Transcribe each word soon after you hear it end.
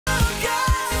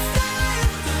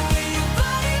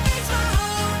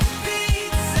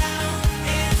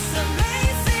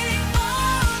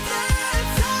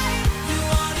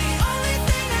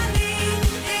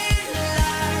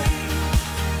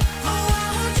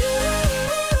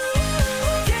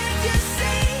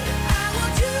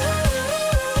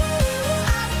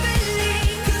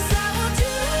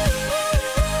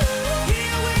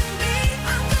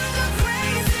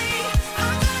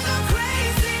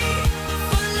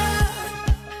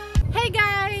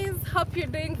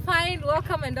doing fine.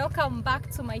 Welcome and welcome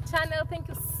back to my channel. Thank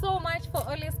you so much for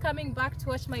always coming back to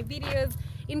watch my videos.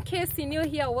 In case you're new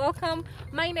here, welcome.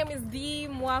 My name is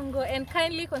Mwango, and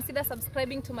kindly consider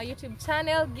subscribing to my YouTube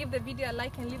channel. Give the video a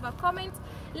like and leave a comment.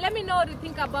 Let me know what you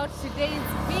think about today's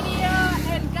video.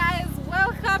 And guys,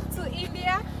 welcome to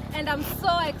India, and I'm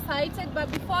so excited. But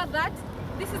before that,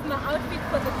 this is my outfit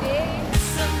for the day.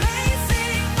 It's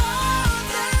amazing all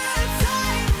the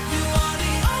time. You are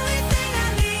the only thing I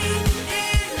need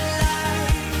in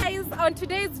life. Guys, on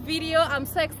today's video, I'm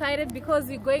so excited because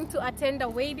we're going to attend a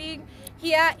wedding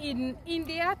here in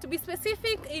India, to be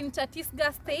specific in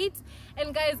Chhattisgarh state.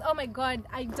 And guys, oh my god,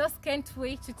 I just can't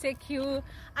wait to take you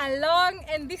along.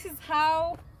 And this is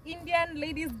how Indian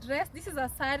ladies dress. This is a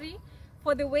sari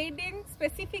for the wedding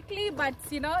specifically, but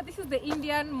you know, this is the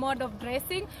Indian mode of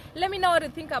dressing. Let me know what you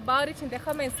think about it in the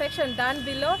comment section down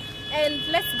below, and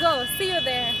let's go. See you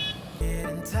there.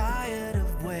 Getting tired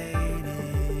of waiting.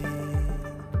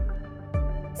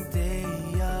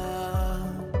 Stay up,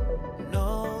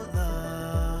 no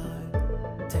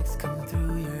luck. Texts come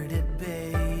through, you're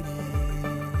debating.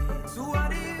 So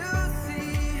what do you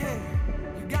see? Hey,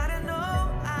 you gotta know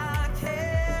I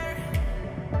care.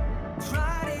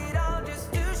 Tried it all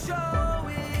just to show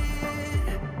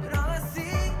it, but all I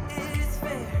see is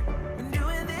fair. Been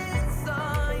doing this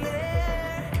all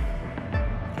year.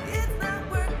 It's not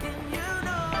working, you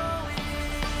know it.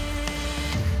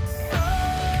 So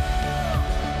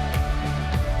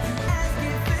you ask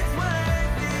if it's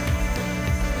worth it,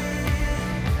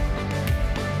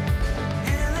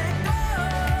 and let go.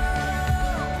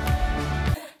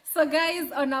 So guys,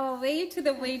 on our way to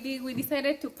the wedding, we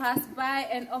decided to pass by,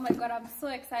 and oh my god, I'm so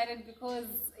excited because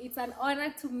it's an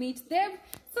honor to meet them.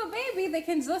 So maybe they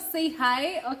can just say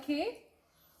hi, okay?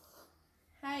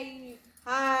 Hi.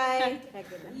 Hi.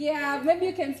 Yeah, maybe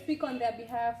you can speak on their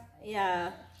behalf.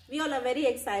 Yeah, we all are very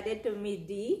excited to meet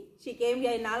Dee. She came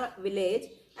here in our village,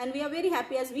 and we are very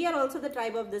happy as we are also the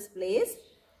tribe of this place,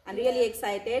 and really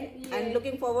excited and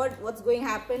looking forward what's going to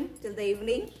happen till the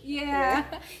evening. Yeah.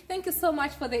 Thank you so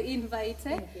much for the invite.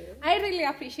 Thank you. I really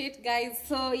appreciate, guys.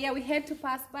 So yeah, we had to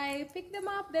pass by, pick them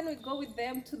up, then we go with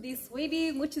them to this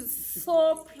wedding, which is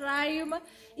so prime.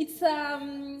 It's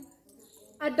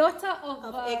a daughter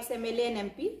of ex-MLA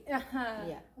and MP.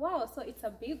 Yeah. Wow, so it's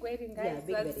a big wedding, guys.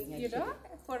 Yeah, big wedding, you know,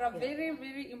 for a very,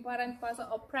 very important person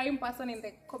or prime person in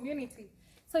the community.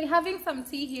 So you're having some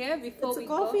tea here before we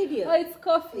go. It's coffee here. Oh, it's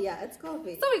coffee. Yeah, it's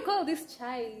coffee. So we call this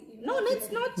chai. No, it's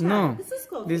not chai. No. This is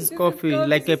coffee. This is coffee,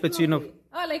 like cappuccino.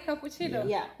 Oh, like cappuccino?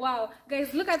 Yeah. Wow.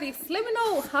 Guys, look at this. Let me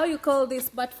know how you call this.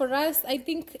 But for us, I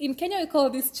think in Kenya we call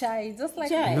this chai. Just like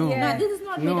chai. No. Yeah. No, this is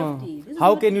not made of tea. This is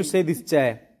How not can you tea. say this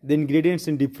chai? The ingredients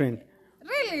are different.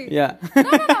 Really? Yeah. No.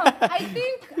 I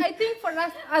think for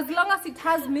us, as long as it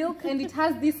has milk and it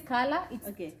has this color, it's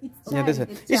Okay. It's chai. Yeah, that's it.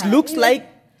 It's It chai. looks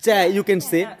like chai, you can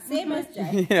say. Same as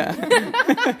chai. Yeah.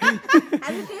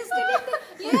 Have you tasted it?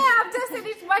 Yeah, I've tasted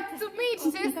it, but to me it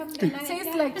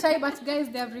tastes like chai. But guys,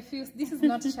 they have refused. This is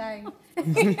not chai.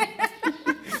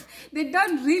 They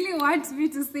don't really want me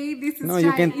to say this is No, chai.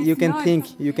 you can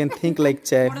It's not. think like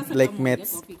chai, like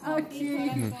maths.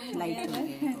 Okay.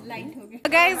 Light.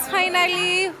 Guys,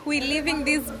 finally we're leaving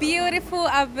this beautiful,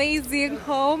 amazing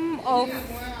home of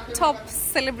top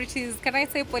celebrities, can I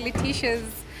say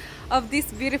politicians of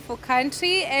this beautiful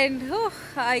country, and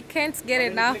I can't get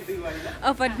enough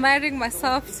of admiring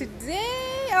myself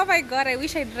today. Oh my god, I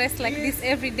wish I dressed like this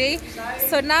every day.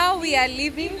 So now we are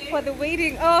leaving for the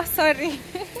wedding. Oh, sorry.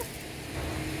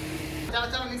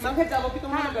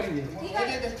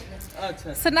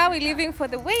 So now we're leaving for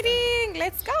the wedding.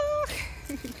 Let's go.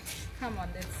 Come on,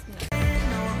 let's go.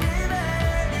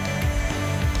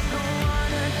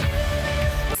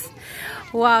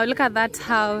 Wow, look at that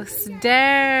house.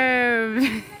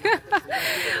 Damn.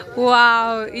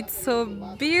 Wow, it's so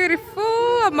beautiful.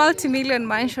 A multi-million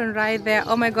mansion right there.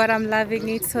 Oh my god, I'm loving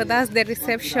it. So that's the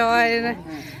reception.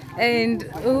 And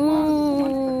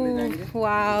ooh,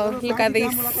 wow, look at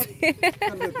this. You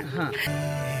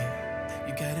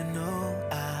gotta know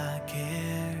I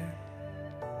care.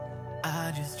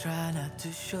 I just try not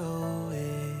to show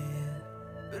it,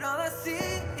 but all I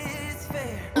see is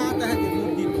fair.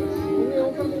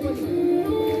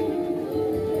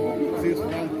 She's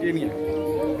from Kenya,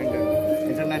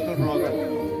 international blogger.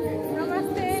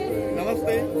 Namaste.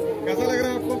 Namaste. कैसा लग रहा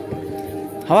है आपको?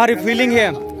 How are you feeling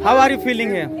here? How are you feeling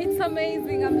here? It's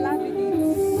amazing. I'm loving it.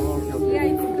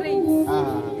 Yeah, it's great.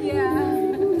 Yeah.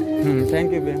 Thank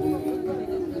you, babe.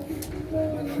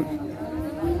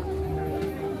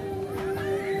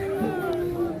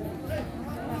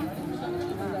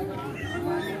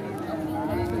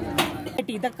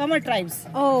 community, the Kamar tribes.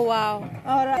 Oh wow.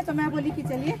 और तो मैं बोली कि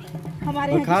चलिए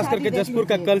हमारे और खास करके जसपुर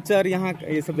का कल्चर यहाँ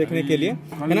ये सब देखने के लिए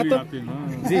है ना। तो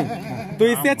जी, तो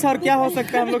इससे अच्छा और क्या हो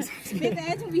सकता है हम लोग।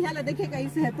 देखे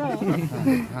कैसे है तो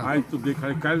आज तो देखा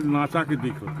कल नाचा के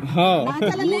देखो। हाँ वो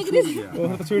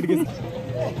तो छूट गई।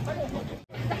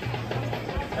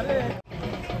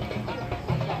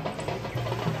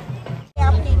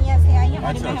 आप केनिया से आई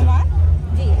हमारे मेहमान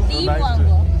G D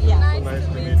Mwango. Nice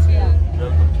to meet you.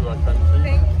 Welcome to our country.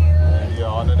 Thank you. And we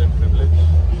are honored and privileged.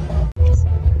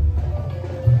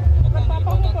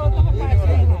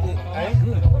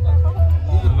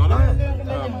 A lot of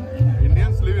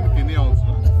Indians live in Kenya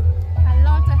also. A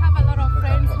lot. I have a lot of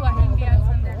friends who are Indians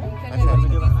and they're doing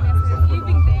businesses,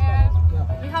 living there.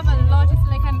 We have a lot. It's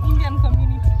like an Indian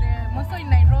community there. Also in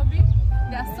Nairobi,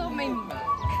 there are so many.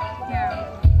 Yeah.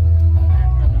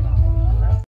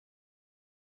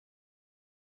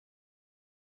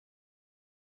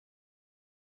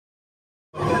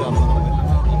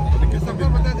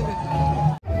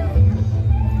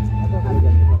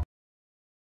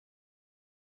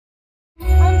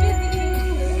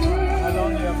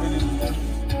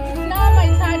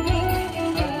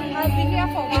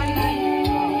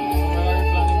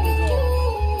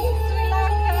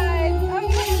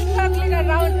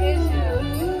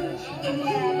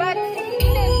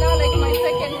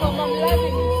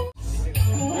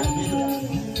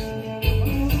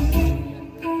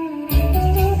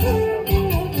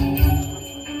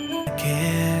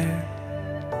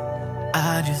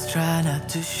 I just try not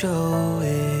to show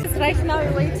it. Right now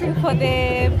we're waiting for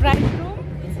the bridegroom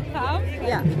to come.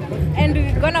 Yeah. And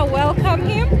we're gonna welcome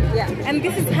him. Yeah. And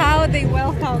this is how they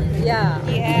welcome. Yeah.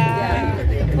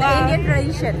 Yeah. Wow. Indian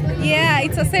tradition. Yeah,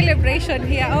 it's a celebration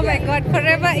here. Oh my God,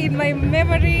 forever in my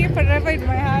memory, forever in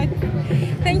my heart.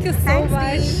 Thank you so Thanks,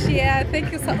 much. Dee. Yeah,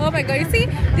 thank you so. Oh my God, you see,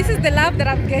 this is the love that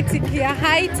I'm getting here.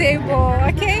 High table,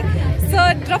 okay? So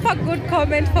drop a good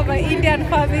comment for my Indian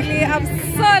family. I'm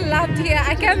so loved here.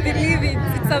 I can't believe it.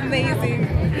 It's amazing.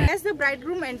 As the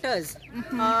bridegroom enters,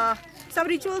 some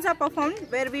rituals are performed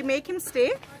where we make him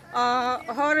stay.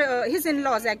 His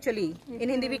in-laws actually, in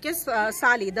Hindi we call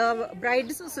Sali, the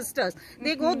bride's sisters.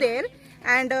 They go there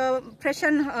and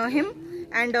freshen him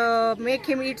and make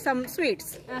him eat some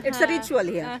sweets. It's a ritual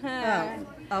here,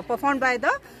 performed by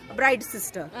the bride's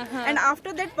sister. And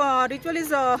after that ritual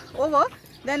is over,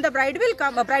 then the bride will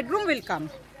come, bridegroom will come.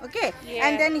 Okay, Yeah.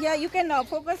 and then here you can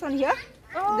focus on here.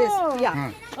 Oh. This,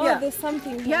 yeah. Oh, Yeah. there's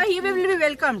something here. Here he will be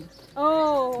welcomed.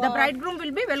 Oh. The wow. bridegroom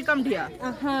will be welcomed here.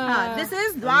 This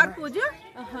is Dwar Puja.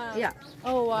 Yeah.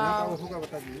 Oh wow.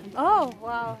 Oh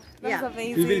wow. That's Yeah.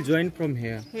 amazing. We will join from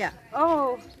here. Yeah.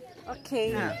 Oh.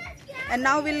 Okay. And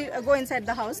now we'll go inside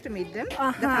the house to meet them,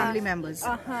 the family members.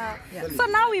 Yeah. So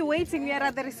now we're waiting. We are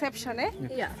at the reception, eh?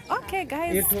 Yeah. Okay,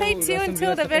 guys. Stay tuned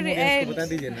till the very end.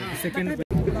 Second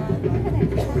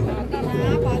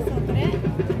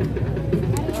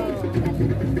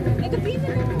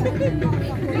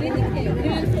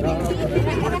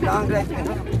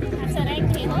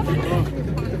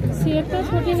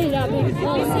छोटी नहीं जाती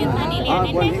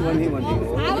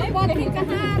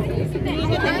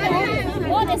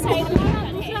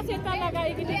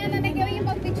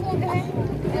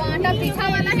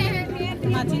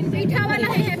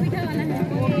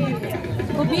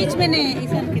वो बीच में नहीं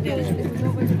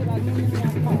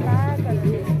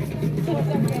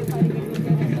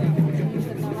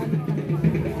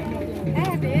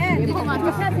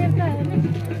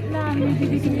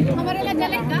हमारे लिए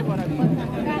चलेगा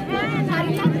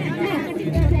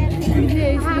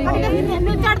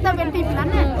चढ़ता बेल्टी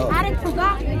पिलाने अरे खुदा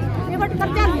ये बट कर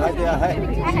चल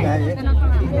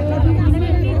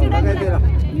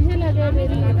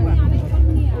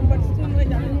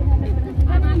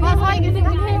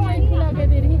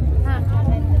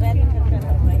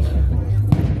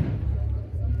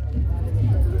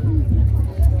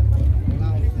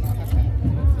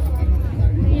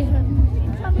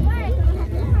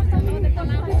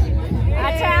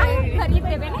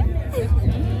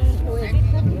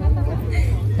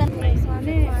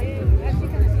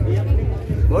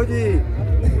भौजी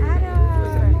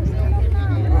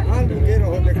कहाँ लुके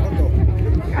रहो देखो तो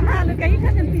कहीं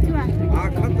खत्म पिछुआ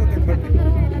आँखों तो देखो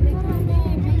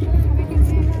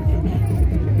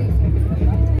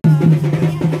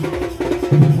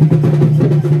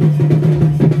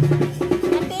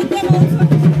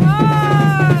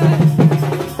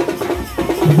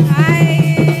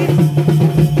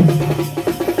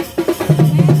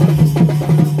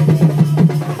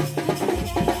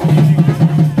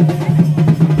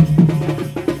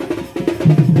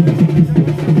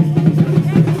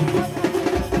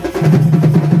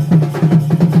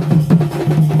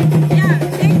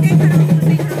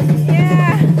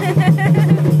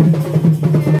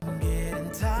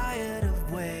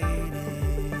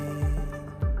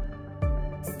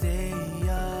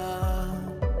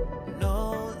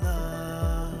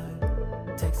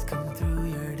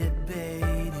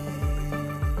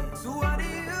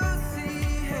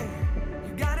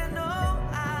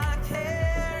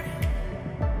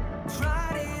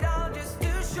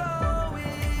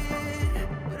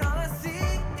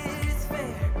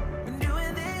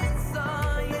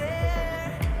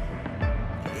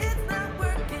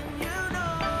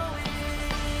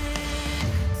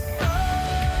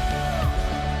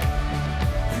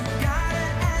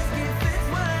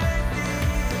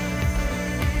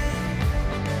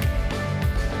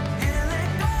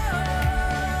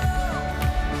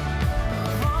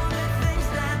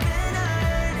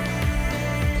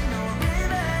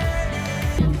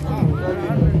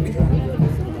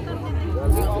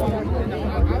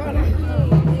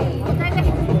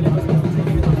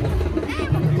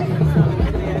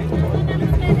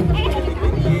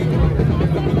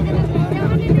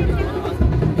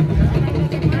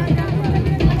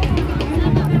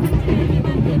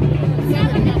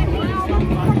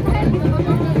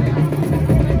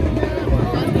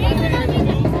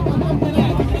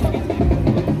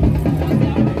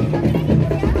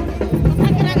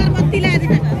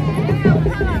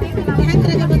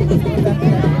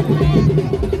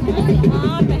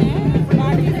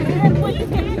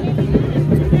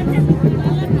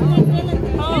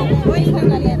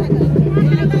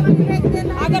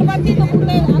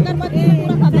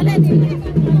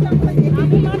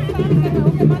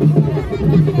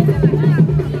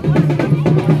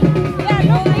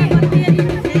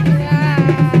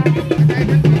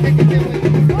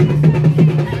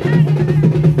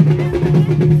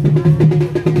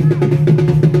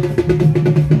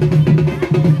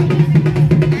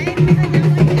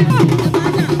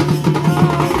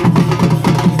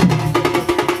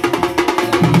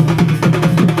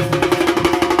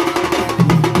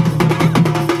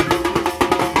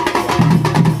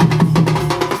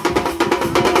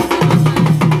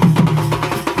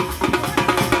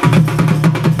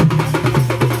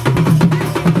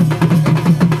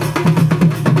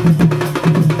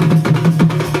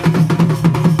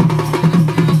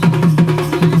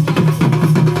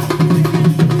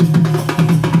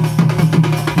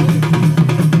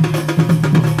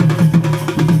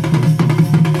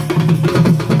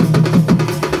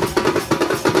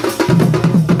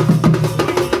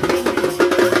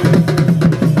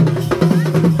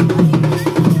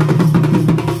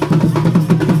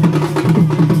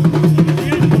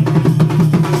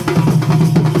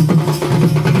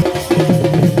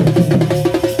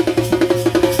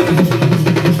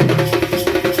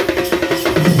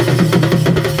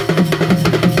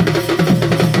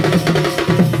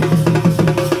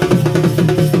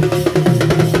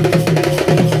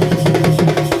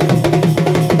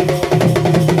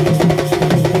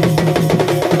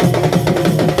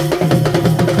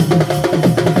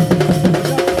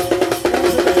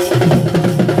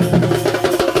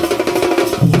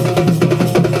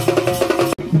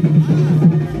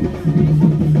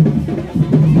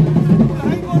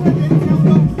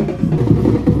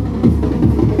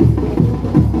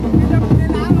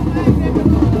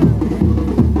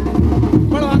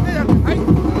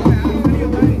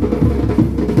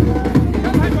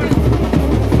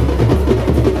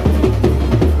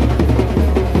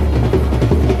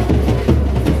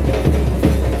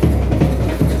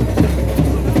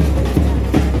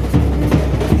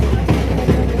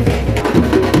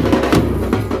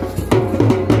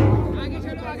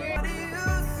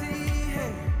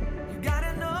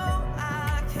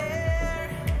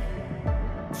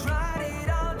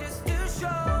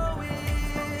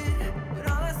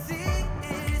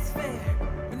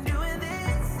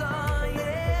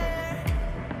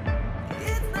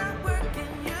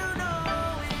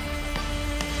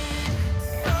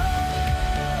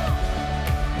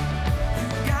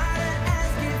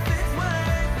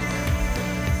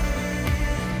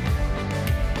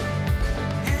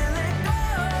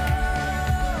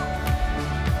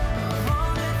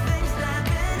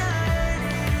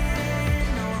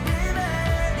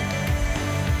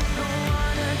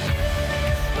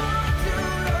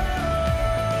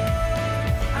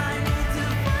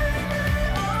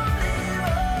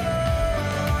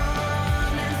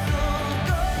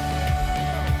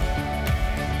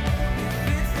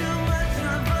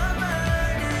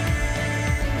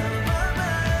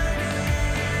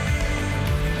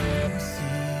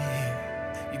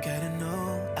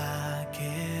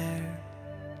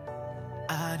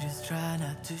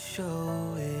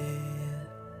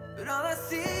I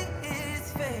see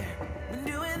is fair. Been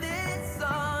doing this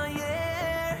all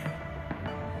year.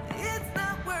 It's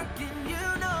not working, you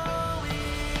know it.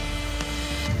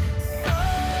 So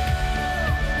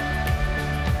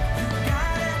you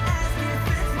gotta ask if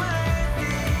it's worth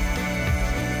it.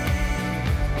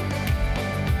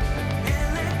 And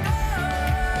let go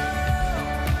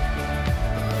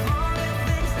of all the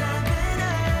things I've been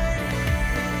hurting.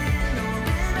 No,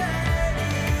 been hurting.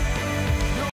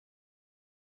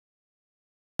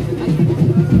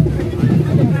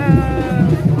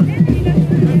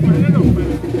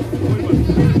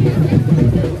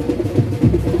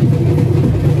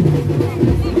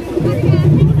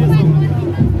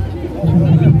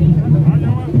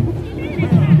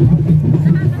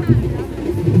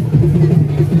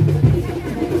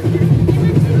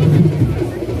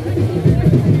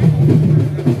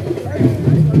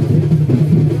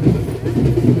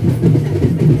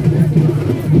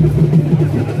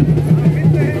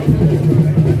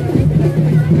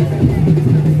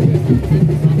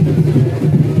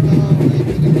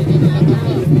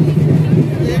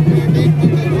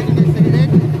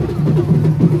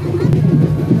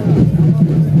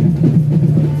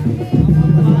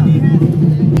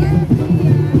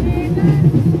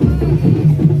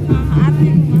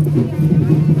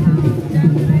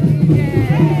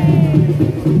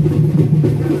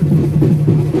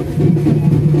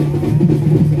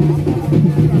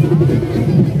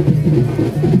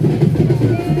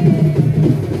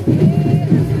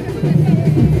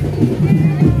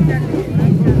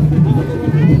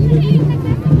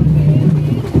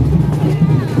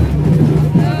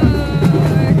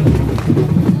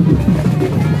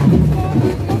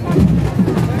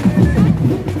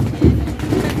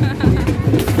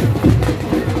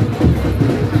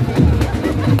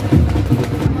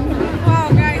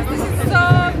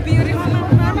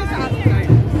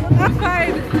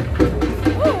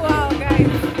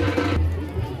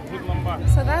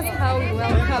 So that's how we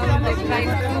welcome the bride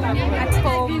at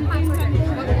home,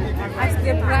 at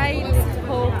the bride's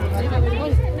home.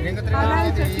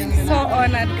 So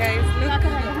honored, guys. Look.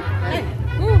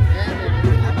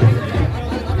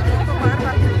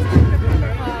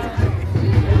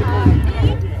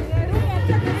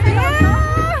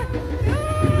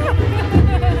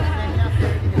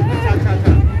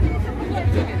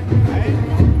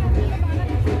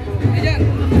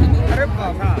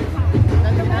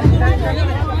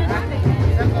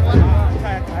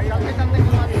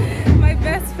 My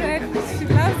best friend, she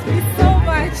loves me so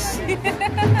much.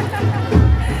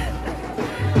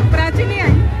 Prachi नहीं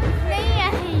आई? नहीं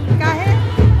आई। काहे?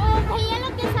 वो भैया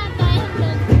लोग के साथ आए हम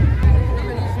लोग।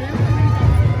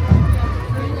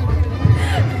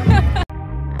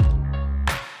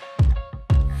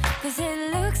 'Cause it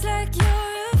looks like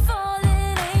you're a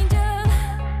fallen angel,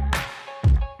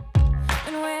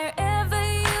 and wherever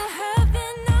you have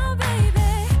been now,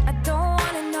 baby, I don't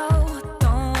wanna know,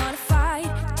 don't wanna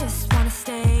fight, just wanna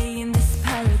stay in this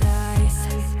paradise.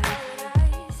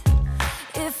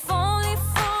 If only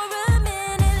for a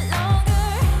minute longer.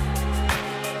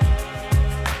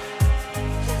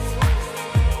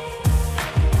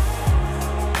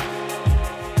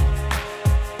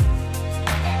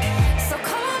 So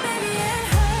come on, baby, and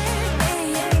hurt me.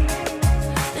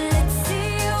 Let's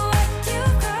see what you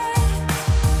got.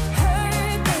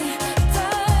 Hurt me,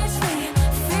 touch me,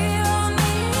 feel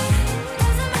me.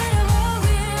 Doesn't matter what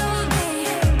we'll be.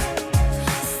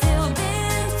 Still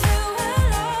been through a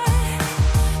lot.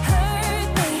 Hurt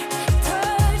me,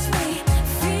 touch me,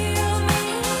 feel me.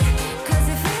 'Cause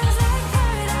it feels like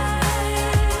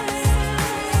paradise.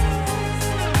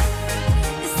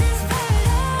 This is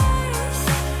paradise.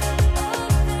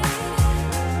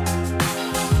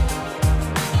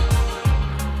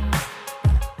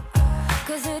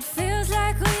 Cause it feels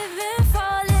like we've been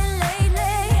falling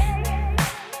lately.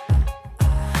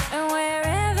 And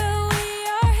wherever we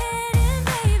are heading,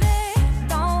 baby,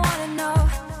 don't wanna know,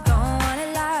 don't wanna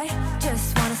lie, just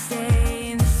wanna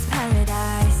stay in this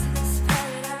paradise.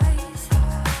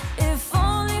 If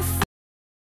only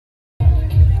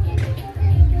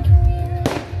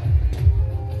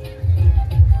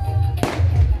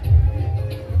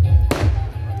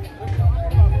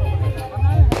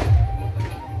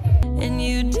and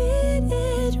you did.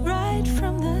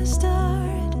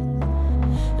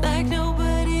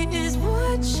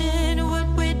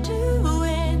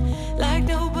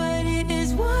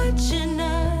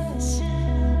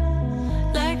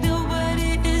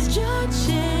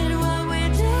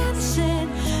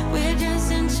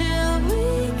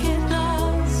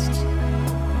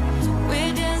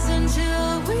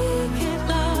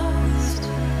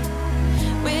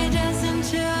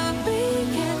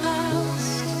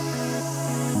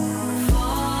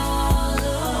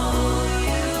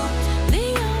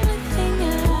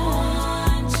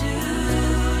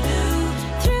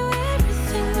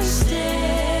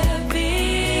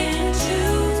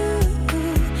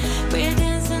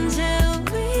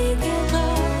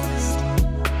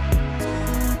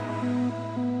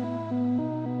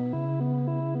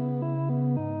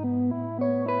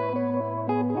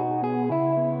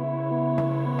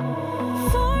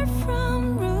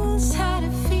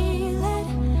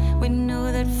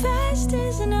 best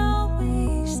isn't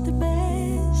always the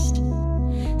best.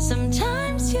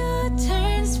 Sometimes your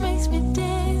turns makes me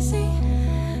dizzy,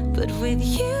 but with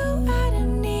you I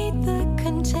don't need the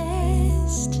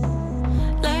contest.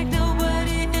 Like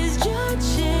nobody is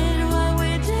judging while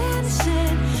we're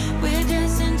dancing. We're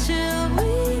dancing till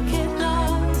we get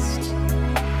lost.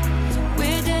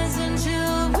 We're dancing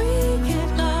till we get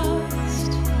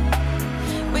lost.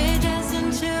 We're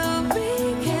dancing till we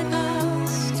get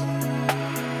lost.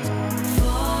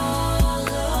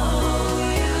 Follow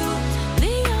you,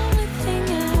 the only thing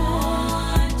I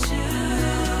want to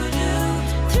do.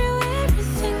 Through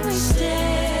everything we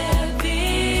step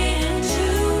into,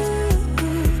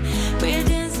 we're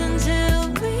dancing till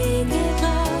we get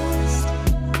lost.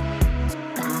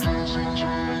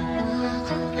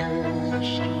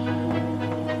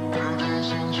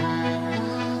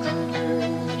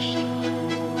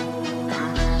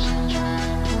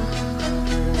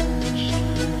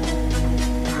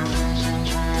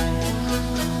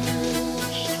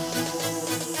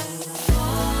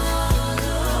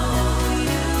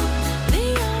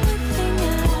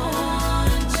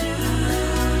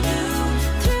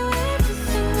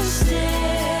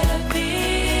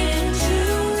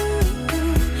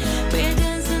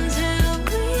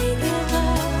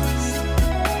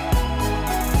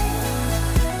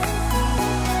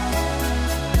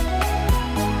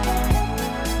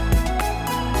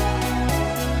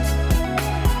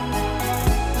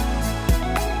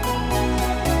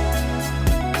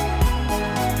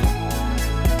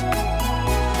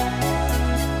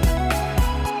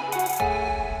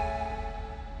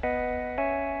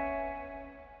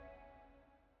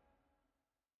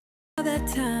 All that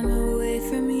time away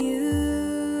from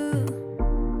you,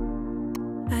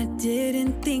 I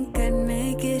didn't think I'd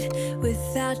make it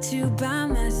without you by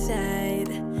my side.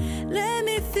 Let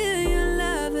me feel your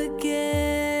love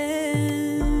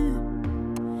again.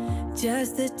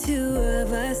 Just the two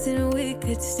of us, and we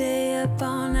could stay up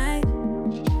all night,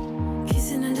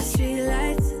 kissing under street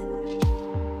lights,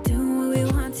 doing what we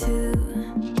want to,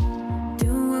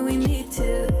 doing what we need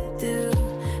to do,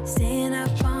 staying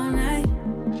up all night.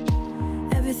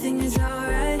 Everything is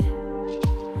alright.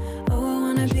 Oh, I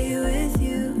wanna be with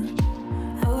you.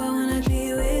 Oh, I wanna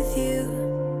be with you.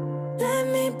 Let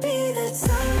me be that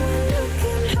someone who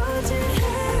can hold your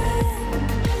hand.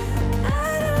 I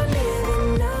don't even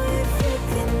know if you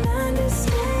can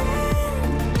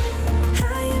understand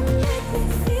how you make me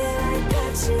feel. I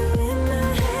got you in my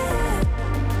head.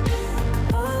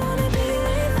 Oh, I wanna be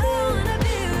with you. I wanna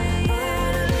be with you. I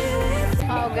wanna be with you.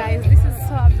 Oh guys, this is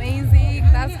so amazing.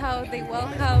 That's how they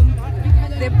welcome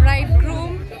the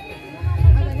bridegroom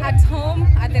at home,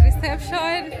 at the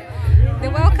reception. The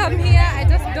welcome here, I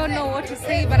just don't know what to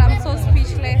say, but I'm so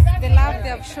speechless. The love they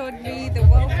have showed me, the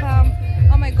welcome.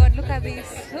 Oh my God, look at this.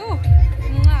 Ooh,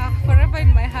 mwah, forever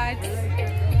in my heart.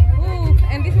 Ooh,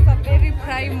 and this is a very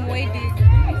prime wedding.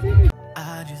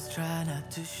 I just try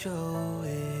not to show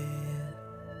it,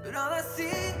 but all I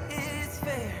see is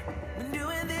fair when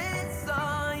doing this